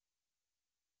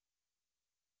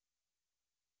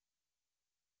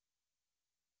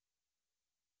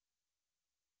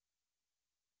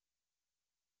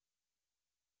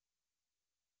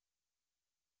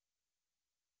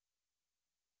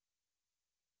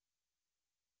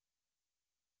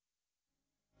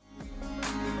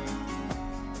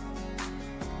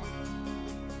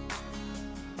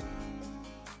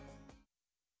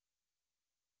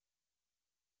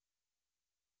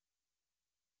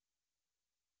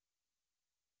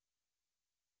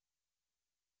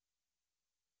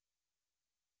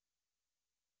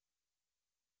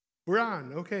We're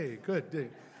on. Okay,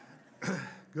 good.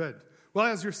 Good. Well,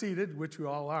 as you're seated, which you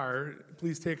all are,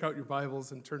 please take out your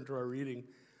Bibles and turn to our reading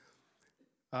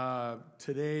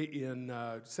today in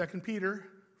 2 Peter,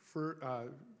 for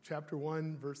chapter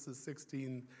 1, verses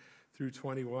 16 through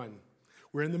 21.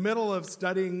 We're in the middle of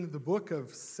studying the book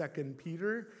of 2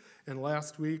 Peter, and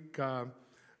last week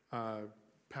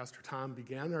Pastor Tom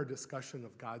began our discussion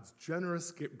of God's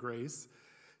generous grace.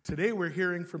 Today we're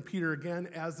hearing from Peter again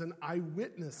as an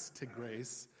eyewitness to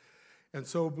grace. And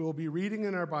so we'll be reading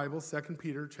in our Bible, 2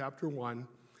 Peter chapter 1.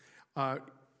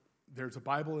 There's a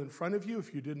Bible in front of you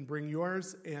if you didn't bring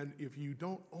yours. And if you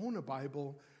don't own a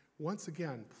Bible, once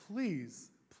again, please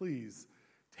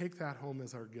take that home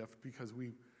as our gift, because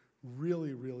we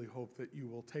really, really hope that you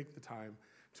will take the time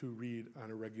to read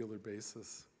on a regular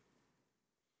basis.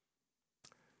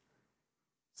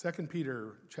 2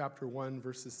 Peter chapter 1,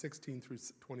 verses 16 through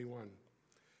 21.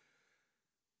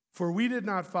 For we did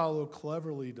not follow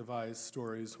cleverly devised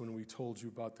stories when we told you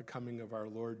about the coming of our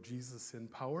Lord Jesus in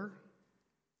power,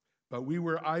 but we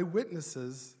were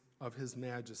eyewitnesses of his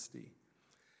majesty.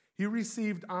 He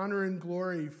received honor and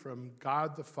glory from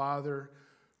God the Father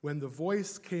when the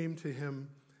voice came to him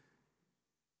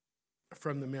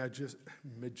from the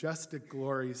majestic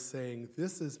glory, saying,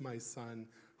 "This is my Son,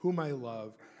 whom I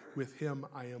love. With him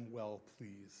I am well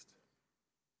pleased."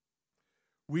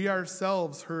 We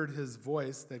ourselves heard his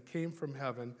voice that came from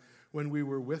heaven when we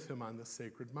were with him on the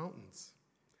sacred mountains.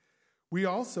 We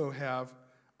also have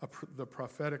the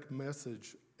prophetic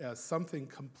message as something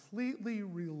completely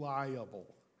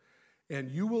reliable,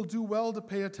 and you will do well to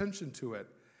pay attention to it,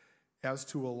 as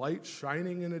to a light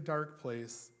shining in a dark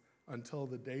place until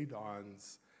the day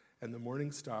dawns and the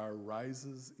morning star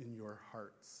rises in your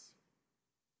hearts.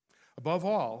 Above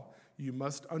all, you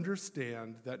must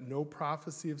understand that no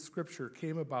prophecy of Scripture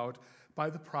came about by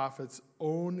the prophet's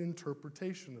own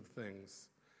interpretation of things.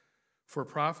 For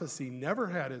prophecy never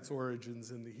had its origins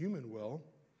in the human will,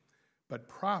 but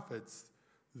prophets,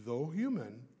 though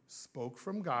human, spoke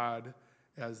from God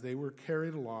as they were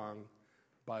carried along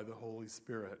by the Holy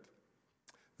Spirit.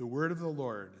 The word of the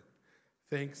Lord.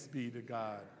 Thanks be to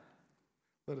God.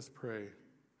 Let us pray.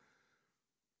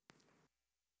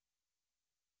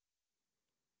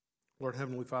 Lord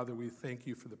Heavenly Father, we thank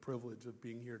you for the privilege of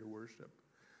being here to worship.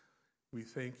 We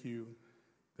thank you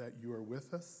that you are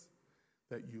with us,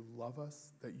 that you love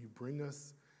us, that you bring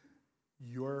us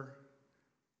your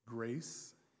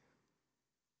grace.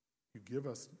 You give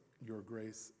us your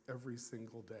grace every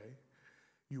single day.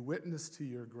 You witness to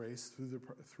your grace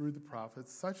through the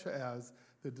prophets, such as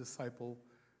the disciple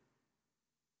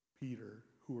Peter,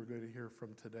 who we're going to hear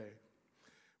from today.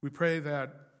 We pray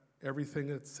that everything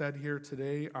that's said here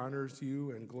today honors you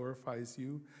and glorifies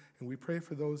you. And we pray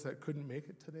for those that couldn't make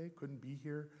it today, couldn't be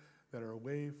here, that are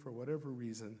away for whatever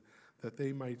reason, that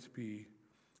they might be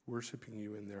worshiping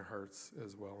you in their hearts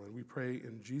as well. And we pray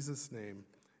in Jesus' name,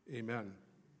 amen.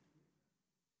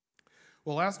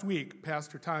 Well, last week,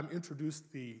 Pastor Tom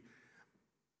introduced the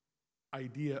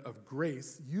idea of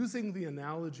grace using the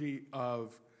analogy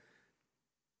of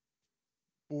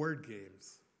board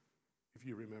games, if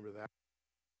you remember that.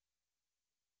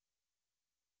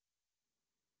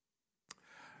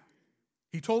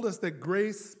 He told us that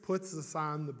grace puts us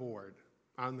on the board,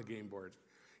 on the game board.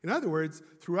 In other words,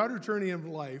 throughout our journey of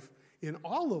life, in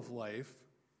all of life,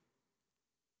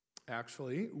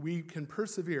 actually, we can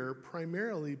persevere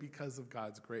primarily because of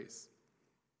God's grace.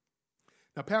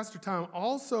 Now, Pastor Tom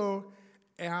also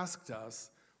asked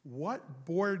us what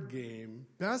board game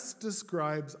best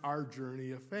describes our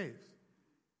journey of faith.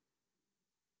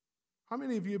 How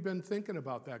many of you have been thinking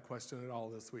about that question at all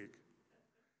this week?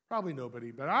 Probably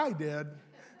nobody, but I did.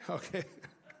 Okay.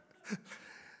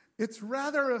 It's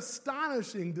rather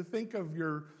astonishing to think of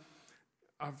your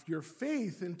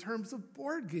faith in terms of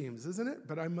board games, isn't it?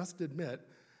 But I must admit,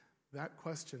 that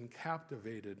question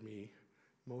captivated me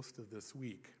most of this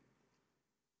week.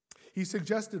 He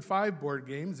suggested 5 board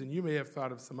games, and you may have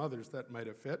thought of some others that might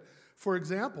have fit. For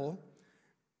example,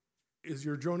 is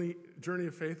your journey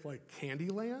of faith like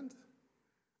Candyland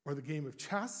or the game of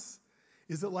chess?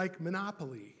 Is it like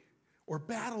Monopoly or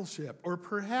Battleship? Or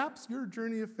perhaps your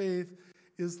journey of faith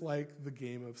is like the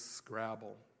game of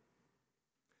Scrabble.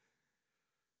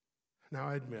 Now,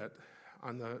 I admit,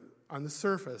 on the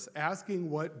surface, asking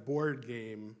what board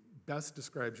game best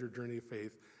describes your journey of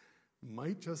faith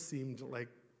might just seem like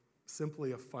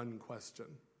simply a fun question.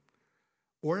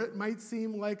 Or it might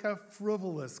seem like a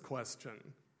frivolous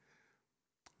question.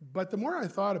 But the more I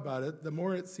thought about it, the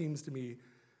more it seems to me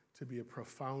to be a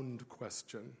profound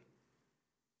question.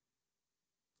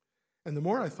 And the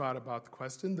more I thought about the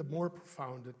question, the more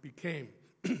profound it became.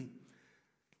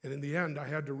 And in the end, I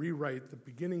had to rewrite the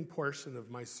beginning portion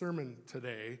of my sermon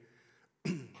today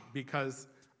because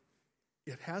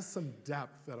it has some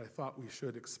depth that I thought we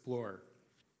should explore.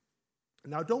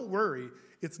 Now, don't worry,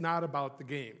 it's not about the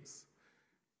games.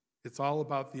 It's all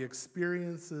about the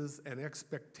experiences and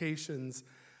expectations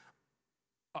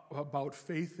about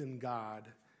faith in God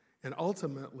and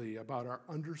ultimately about our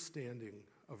understanding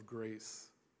of grace.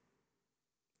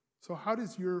 So how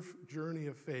does your journey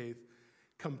of faith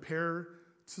compare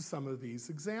to some of these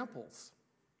examples?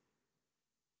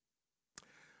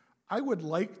 I would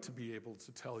like to be able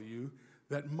to tell you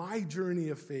that my journey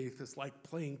of faith is like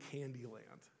playing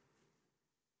Candyland.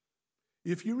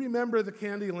 If you remember the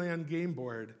Candyland game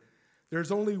board,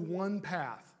 there's only one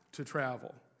path to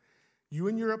travel. You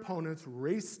and your opponents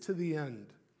race to the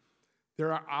end.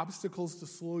 There are obstacles to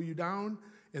slow you down,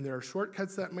 and there are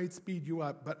shortcuts that might speed you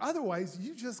up, but otherwise,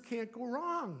 you just can't go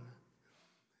wrong.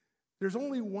 There's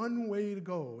only one way to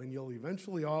go, and you'll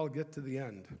eventually all get to the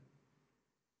end.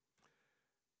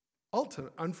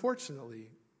 Unfortunately,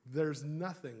 there's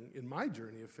nothing in my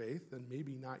journey of faith, and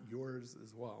maybe not yours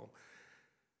as well,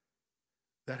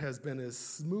 that has been as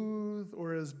smooth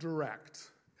or as direct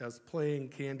as playing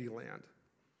Candyland.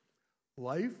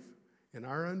 Life and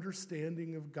our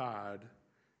understanding of God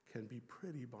can be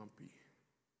pretty bumpy.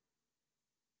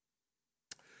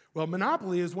 Well,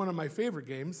 Monopoly is one of my favorite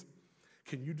games.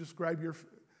 Can you describe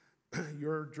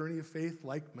your journey of faith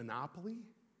like Monopoly?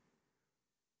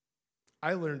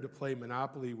 I learned to play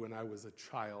Monopoly when I was a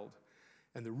child.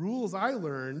 And the rules I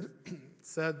learned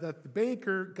said that the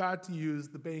banker got to use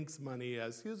the bank's money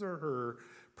as his or her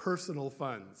personal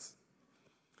funds.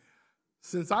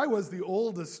 Since I was the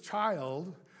oldest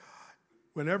child,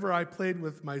 whenever I played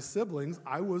with my siblings,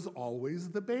 I was always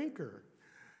the banker.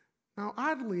 Now,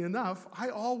 oddly enough, I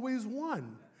always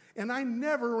won, and I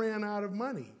never ran out of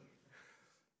money.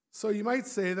 So you might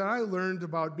say that I learned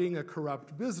about being a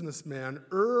corrupt businessman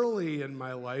early in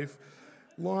my life,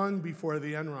 long before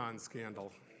the Enron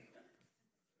scandal.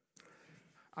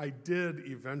 I did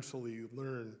eventually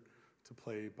learn to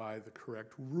play by the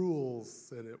correct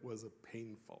rules, and it was a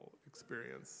painful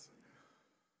experience.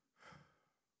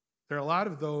 There are a lot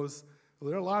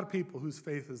of people whose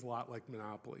faith is a lot like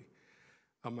Monopoly,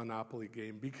 a Monopoly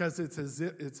game, because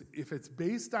if it's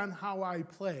based on how I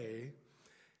play,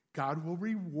 God will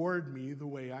reward me the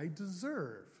way I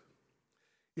deserve.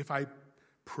 If I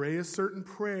pray a certain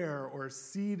prayer or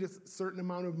seed a certain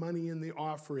amount of money in the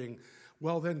offering,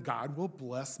 well, then God will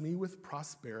bless me with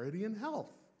prosperity and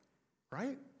health,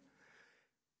 right?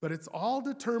 But it's all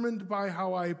determined by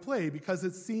how I play, because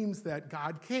it seems that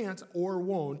God can't or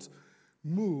won't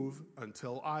move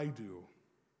until I do.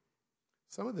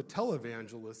 Some of the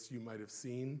televangelists you might have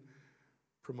seen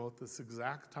promote this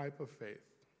exact type of faith.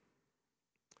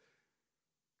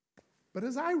 But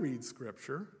as I read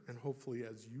Scripture, and hopefully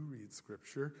as you read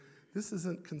Scripture, this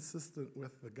isn't consistent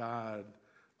with the God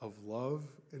of love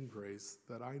and grace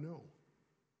that I know.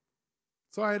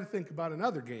 So I had to think about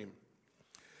another game.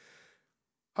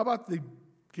 How about the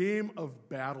game of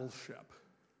battleship?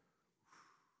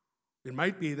 It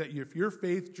might be that if your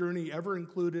faith journey ever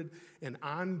included an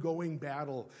ongoing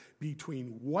battle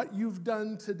between what you've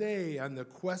done today and the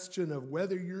question of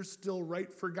whether you're still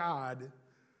right for God,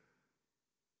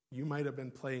 you might have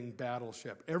been playing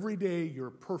battleship. Every day, your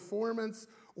performance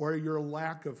or your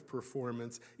lack of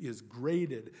performance is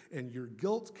graded, and your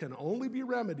guilt can only be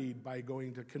remedied by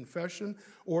going to confession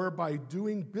or by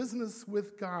doing business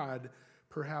with God,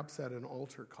 perhaps at an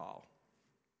altar call.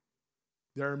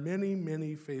 There are many,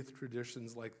 many faith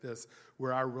traditions like this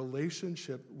where our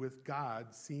relationship with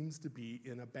God seems to be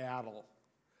in a battle.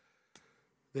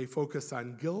 They focus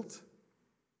on guilt,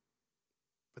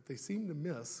 but they seem to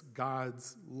miss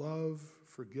God's love,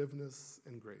 forgiveness,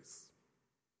 and grace.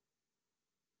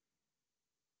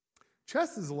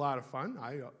 Chess is a lot of fun.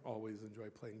 I always enjoy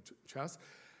playing chess,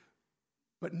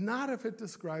 but not if it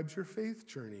describes your faith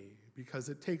journey, because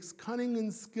it takes cunning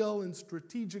and skill and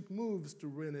strategic moves to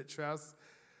win at chess,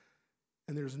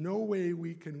 and there's no way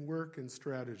we can work and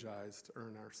strategize to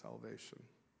earn our salvation.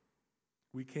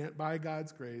 We can't buy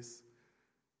God's grace.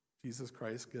 Jesus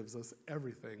Christ gives us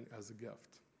everything as a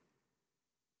gift.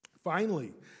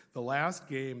 Finally, the last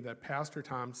game that Pastor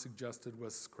Tom suggested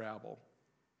was Scrabble.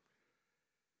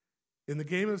 In the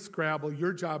game of Scrabble,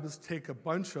 your job is to take a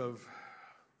bunch of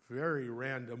very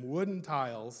random wooden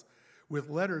tiles with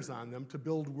letters on them to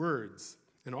build words.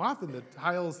 And often the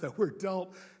tiles that were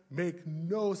dealt make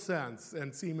no sense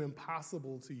and seem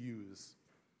impossible to use.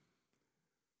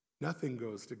 Nothing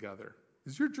goes together.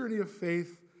 Is your journey of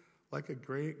faith like a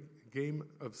great game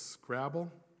of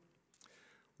Scrabble?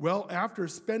 Well, after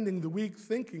spending the week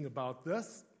thinking about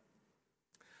this,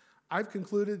 I've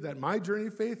concluded that my journey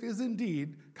of faith is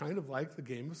indeed kind of like the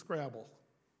game of Scrabble.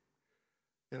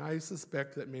 And I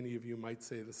suspect that many of you might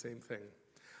say the same thing.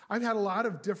 I've had a lot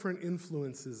of different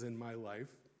influences in my life.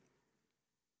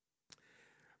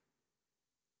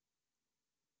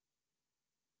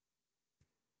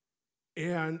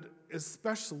 And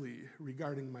especially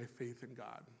regarding my faith in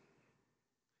God.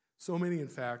 So many, in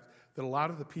fact, that a lot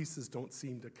of the pieces don't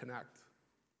seem to connect.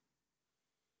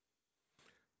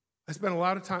 I spent a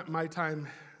lot of my time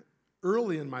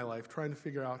early in my life trying to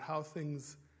figure out how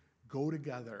things go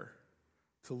together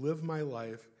to live my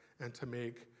life and to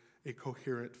make a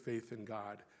coherent faith in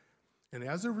God. And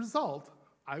as a result,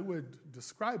 I would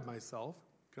describe myself,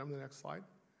 can I have the next slide?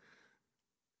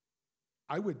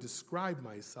 I would describe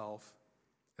myself,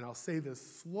 and I'll say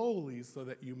this slowly so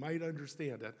that you might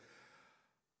understand it.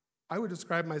 I would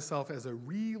describe myself as a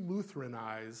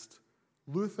re-Lutheranized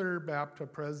Luther,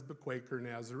 Baptist, Presbyterian, Quaker,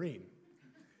 Nazarene.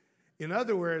 In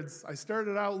other words, I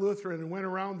started out Lutheran and went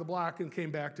around the block and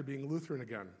came back to being Lutheran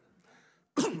again.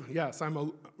 Yes, I'm a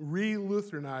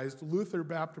re-Lutheranized Luther,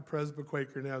 Baptist, Presbyterian,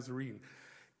 Quaker, Nazarene.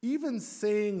 Even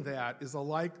saying that is a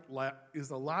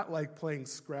lot like playing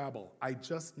Scrabble. I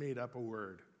just made up a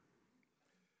word.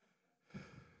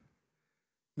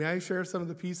 May I share some of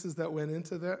the pieces that went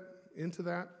into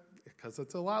that? Because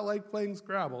it's a lot like playing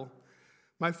Scrabble.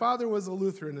 My father was a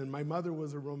Lutheran and my mother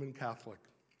was a Roman Catholic.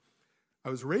 I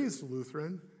was raised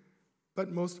Lutheran,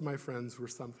 but most of my friends were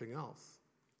something else.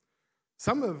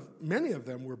 Many of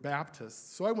them were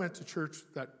Baptists, so I went to church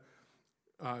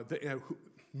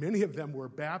many of them were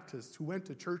Baptists who went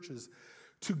to churches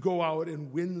to go out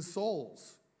and win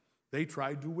souls. They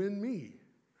tried to win me.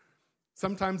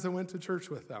 Sometimes I went to church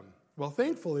with them. Well,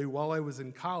 thankfully, while I was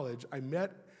in college, I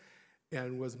met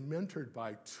and was mentored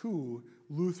by two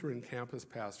Lutheran campus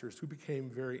pastors who became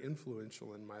very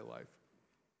influential in my life.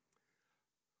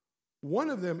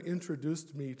 One of them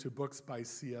introduced me to books by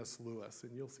C.S. Lewis,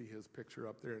 and you'll see his picture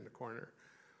up there in the corner.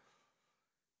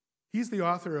 He's the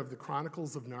author of the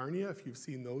Chronicles of Narnia, if you've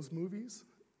seen those movies,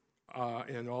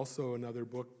 and also another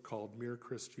book called Mere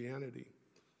Christianity.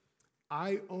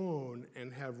 I own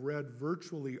and have read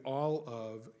virtually all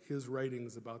of his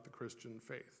writings about the Christian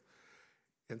faith.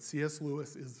 And C.S.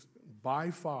 Lewis is by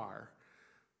far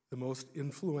the most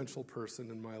influential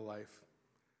person in my life.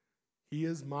 He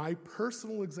is my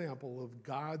personal example of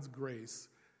God's grace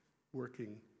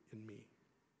working in me.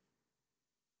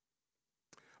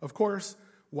 Of course,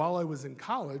 while I was in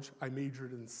college, I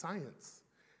majored in science.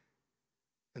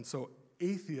 And so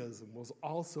atheism was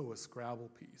also a Scrabble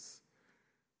piece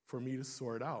for me to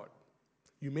sort out.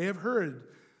 You may have heard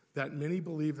that many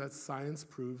believe that science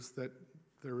proves that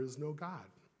there is no God.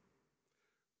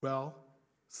 Well,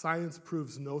 science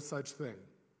proves no such thing.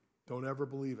 Don't ever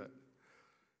believe it.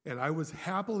 And I was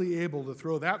happily able to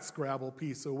throw that Scrabble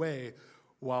piece away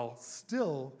while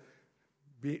still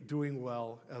doing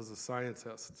well as a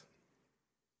scientist.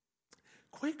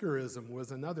 Quakerism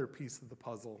was another piece of the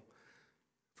puzzle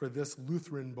for this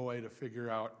Lutheran boy to figure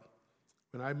out.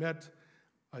 When I met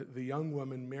the young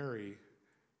woman, Mary,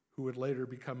 who would later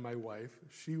become my wife,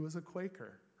 she was a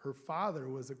Quaker. Her father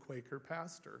was a Quaker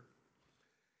pastor.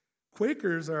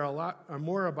 Quakers are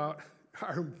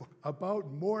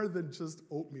about more than just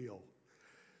oatmeal.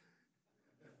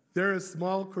 They're a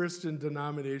small Christian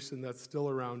denomination that's still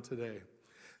around today.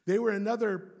 They were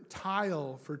another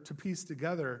tile to piece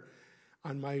together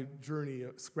on my journey,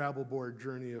 Scrabble board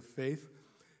journey of faith.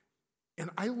 And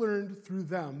I learned through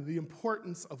them the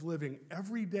importance of living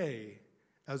every day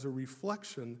as a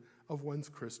reflection of one's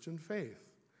Christian faith.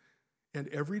 And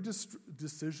every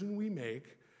decision we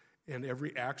make and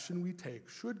every action we take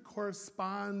should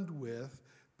correspond with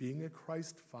being a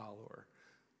Christ follower.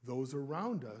 Those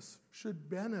around us should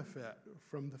benefit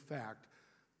from the fact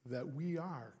that we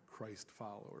are Christ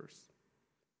followers.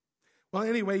 Well,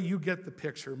 anyway, you get the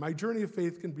picture. My journey of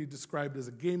faith can be described as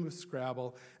a game of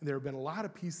Scrabble, and there have been a lot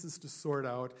of pieces to sort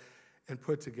out and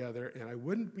put together, and I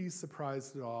wouldn't be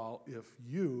surprised at all if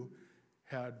you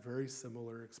had very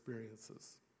similar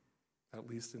experiences, at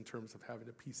least in terms of having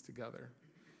to piece together.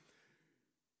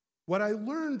 What I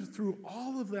learned through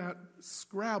all of that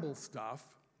Scrabble stuff,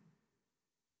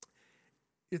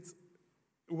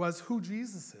 was who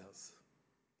Jesus is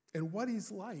and what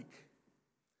he's like.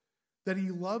 That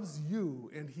he loves you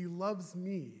and he loves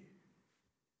me.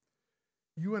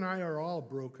 You and I are all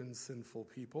broken, sinful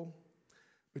people,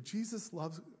 but Jesus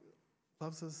loves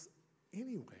us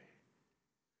anyway.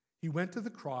 He went to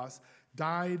the cross,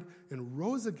 died, and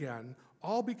rose again,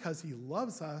 all because he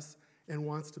loves us and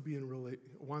wants us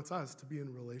to be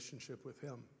in relationship with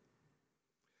him.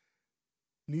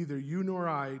 Neither you nor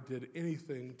I did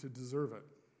anything to deserve it.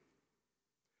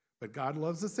 But God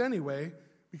loves us anyway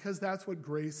because that's what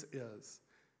grace is.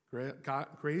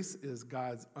 Grace is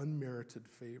God's unmerited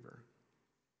favor.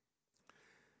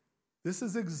 This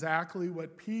is exactly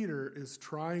what Peter is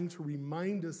trying to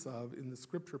remind us of in the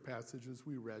scripture passages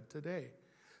we read today.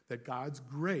 That God's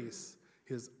grace,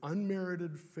 his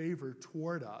unmerited favor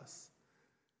toward us,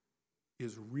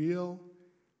 is real,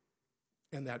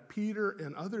 and that Peter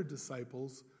and other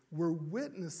disciples were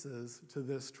witnesses to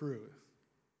this truth.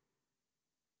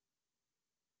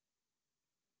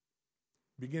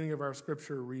 Beginning of our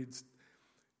scripture reads,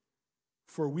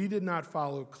 "For we did not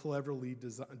follow cleverly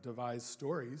devised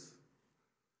stories,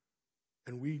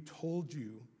 and we told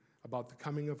you about the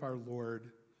coming of our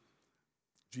Lord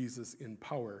Jesus in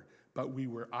power, but we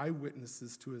were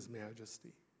eyewitnesses to his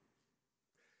majesty."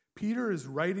 Peter is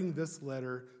writing this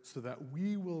letter so that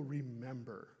we will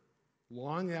remember,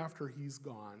 long after he's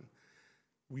gone,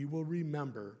 we will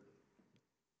remember,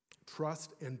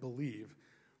 trust, and believe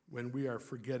when we are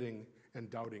forgetting and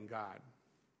doubting God.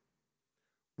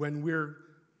 When we're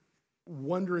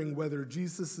wondering whether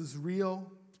Jesus is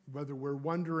real, whether we're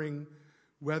wondering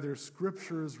whether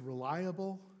Scripture is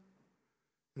reliable,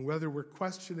 and whether we're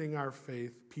questioning our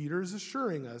faith, Peter is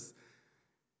assuring us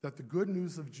that the good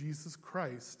news of Jesus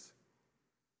Christ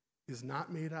is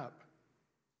not made up.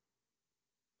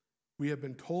 We have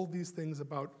been told these things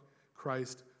about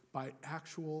Christ by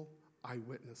actual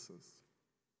eyewitnesses.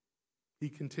 He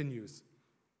continues,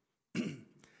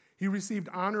 "He received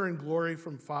honor and glory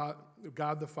from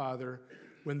God the Father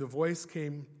when the voice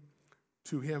came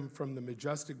to him from the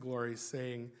majestic glory,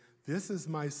 saying, 'This is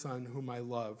my Son whom I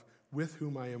love, with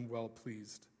whom I am well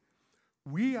pleased.'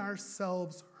 We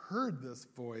ourselves heard this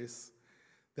voice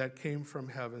that came from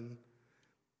heaven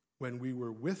when we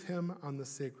were with him on the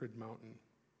sacred mountain."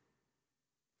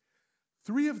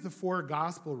 3 of the 4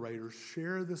 gospel writers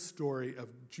share the story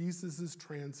of Jesus'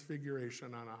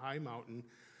 transfiguration on a high mountain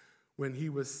when he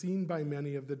was seen by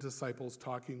many of the disciples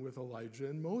talking with Elijah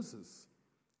and Moses.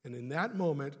 And in that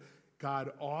moment,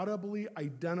 God audibly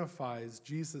identifies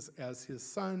Jesus as his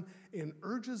son and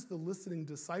urges the listening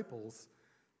disciples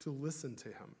to listen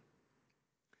to him.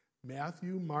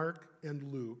 Matthew, Mark, and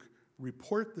Luke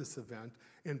report this event,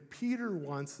 and Peter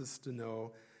wants us to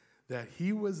know that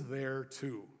he was there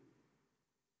too.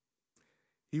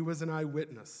 He was an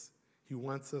eyewitness. He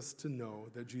wants us to know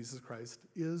that Jesus Christ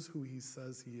is who he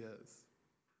says he is.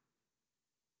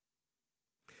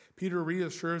 Peter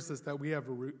reassures us that we have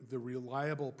the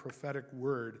reliable prophetic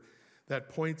word that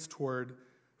points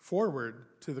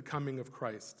forward to the coming of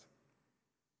Christ.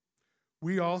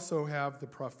 We also have the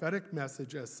prophetic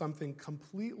message as something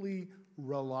completely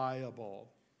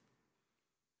reliable.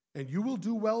 And you will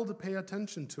do well to pay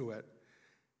attention to it,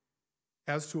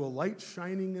 as to a light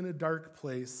shining in a dark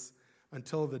place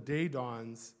until the day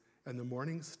dawns and the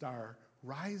morning star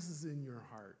rises in your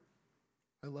heart.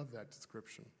 I love that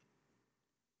description.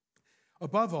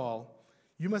 Above all,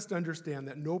 you must understand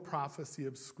that no prophecy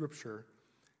of Scripture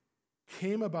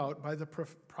came about by the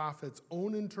prophet's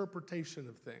own interpretation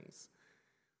of things.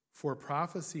 For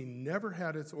prophecy never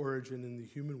had its origin in the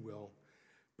human will,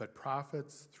 but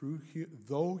prophets,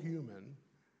 though human,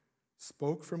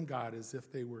 spoke from God as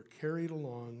if they were carried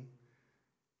along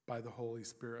by the Holy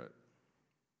Spirit.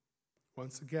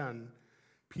 Once again,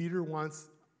 Peter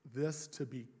wants this to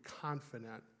be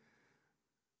confident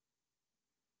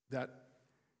that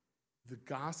the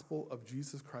gospel of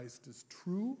Jesus Christ is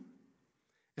true,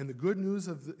 and the good news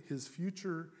of his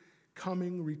future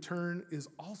coming return is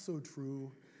also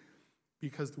true,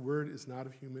 because the word is not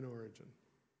of human origin.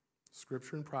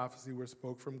 Scripture and prophecy were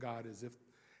spoke from God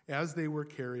as they were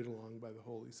carried along by the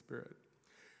Holy Spirit.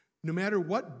 No matter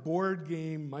what board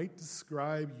game might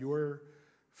describe your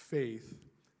faith,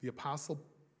 the Apostle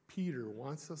Peter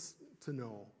wants us to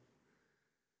know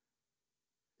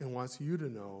and wants you to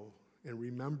know and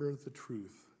remember the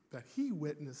truth that he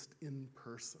witnessed in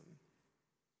person.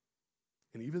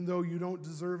 And even though you don't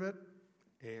deserve it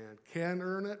and can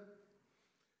earn it,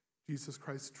 Jesus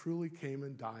Christ truly came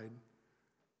and died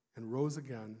and rose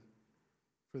again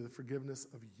for the forgiveness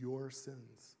of your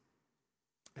sins.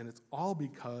 And it's all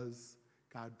because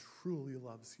God truly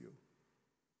loves you.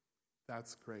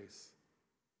 That's grace.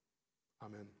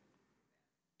 Amen.